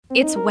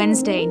It's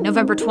Wednesday,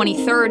 November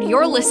 23rd.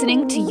 You're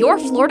listening to Your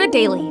Florida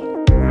Daily.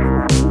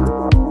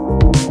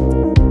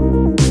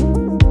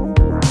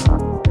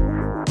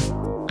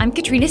 I'm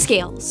Katrina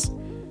Scales.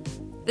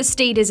 The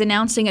state is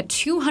announcing a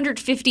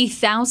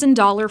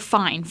 $250,000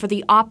 fine for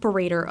the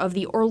operator of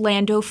the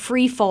Orlando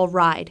Free Fall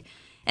ride.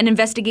 An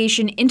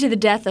investigation into the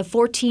death of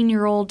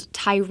 14-year-old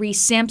Tyrese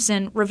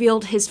Sampson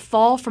revealed his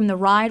fall from the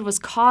ride was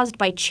caused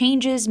by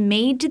changes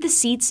made to the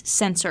seat's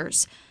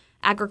sensors.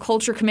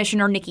 Agriculture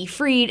Commissioner Nikki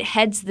Fried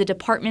heads the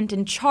department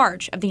in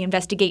charge of the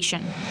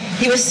investigation.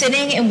 He was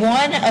sitting in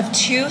one of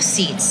two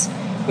seats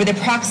where the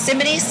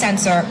proximity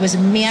sensor was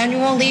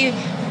manually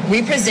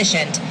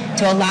repositioned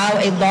to allow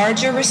a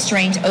larger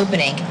restraint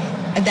opening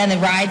than the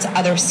ride's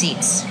other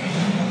seats.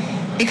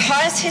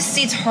 Because his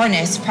seat's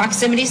harness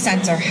proximity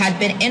sensor had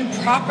been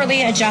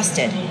improperly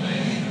adjusted,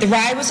 the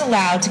ride was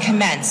allowed to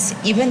commence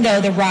even though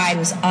the ride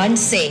was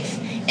unsafe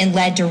and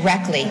led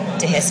directly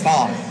to his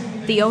fall.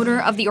 The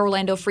owner of the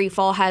Orlando Free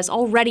Fall has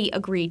already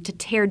agreed to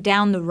tear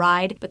down the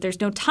ride, but there's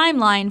no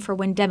timeline for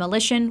when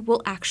demolition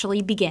will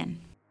actually begin.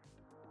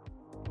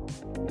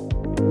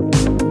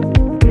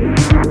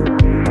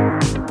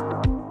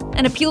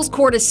 An appeals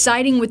court is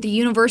siding with the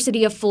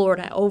University of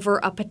Florida over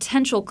a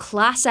potential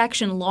class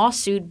action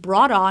lawsuit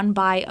brought on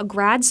by a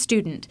grad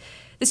student.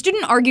 The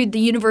student argued the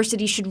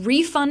university should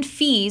refund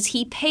fees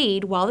he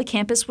paid while the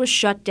campus was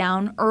shut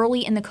down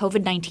early in the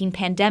COVID-19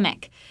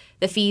 pandemic.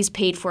 The fees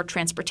paid for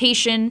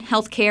transportation,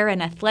 healthcare,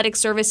 and athletic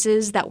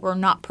services that were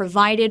not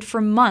provided for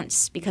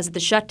months because of the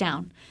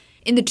shutdown.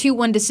 In the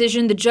 2-1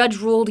 decision, the judge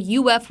ruled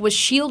UF was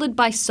shielded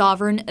by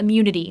sovereign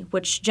immunity,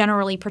 which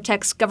generally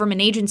protects government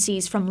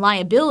agencies from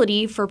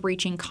liability for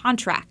breaching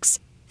contracts.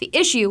 The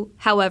issue,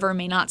 however,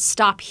 may not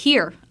stop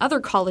here. Other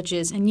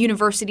colleges and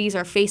universities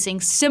are facing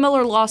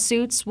similar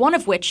lawsuits, one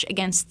of which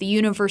against the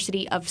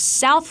University of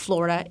South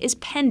Florida is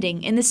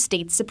pending in the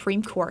state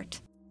Supreme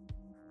Court.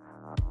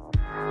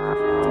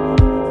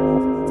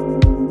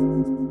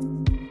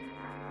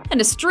 And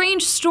a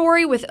strange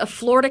story with a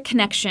Florida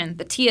connection.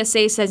 The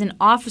TSA says an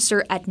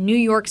officer at New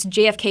York's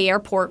JFK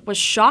Airport was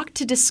shocked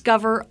to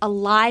discover a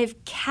live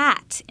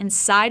cat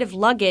inside of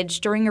luggage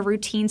during a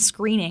routine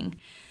screening.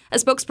 A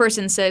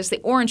spokesperson says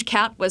the orange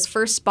cat was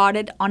first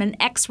spotted on an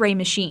X-ray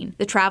machine.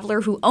 The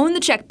traveler who owned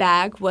the checked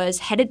bag was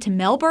headed to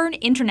Melbourne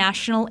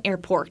International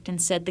Airport and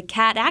said the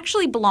cat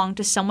actually belonged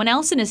to someone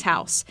else in his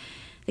house.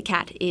 The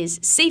cat is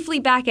safely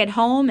back at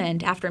home,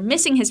 and after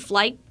missing his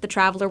flight, the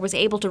traveler was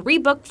able to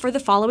rebook for the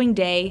following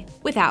day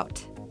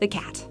without the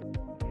cat.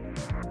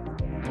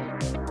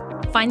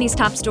 Find these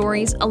top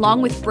stories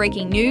along with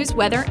breaking news,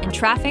 weather, and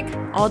traffic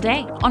all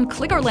day on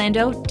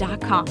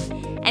clickorlando.com.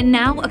 And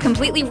now, a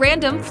completely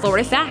random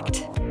Florida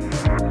fact.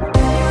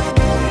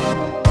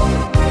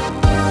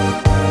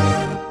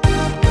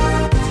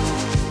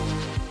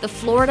 The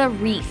Florida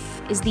Reef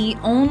is the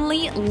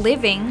only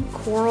living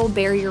coral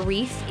barrier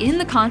reef in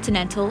the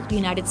continental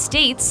United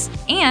States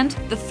and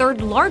the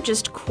third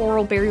largest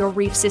coral barrier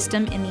reef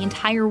system in the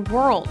entire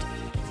world.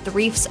 The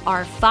reefs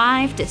are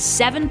 5,000 to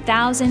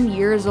 7,000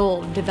 years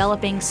old,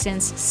 developing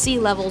since sea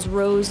levels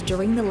rose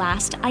during the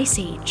last ice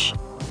age.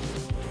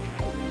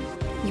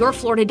 Your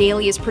Florida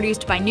Daily is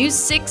produced by News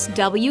 6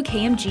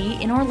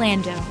 WKMG in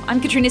Orlando. I'm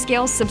Katrina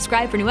Scales.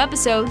 Subscribe for new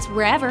episodes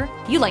wherever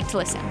you like to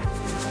listen.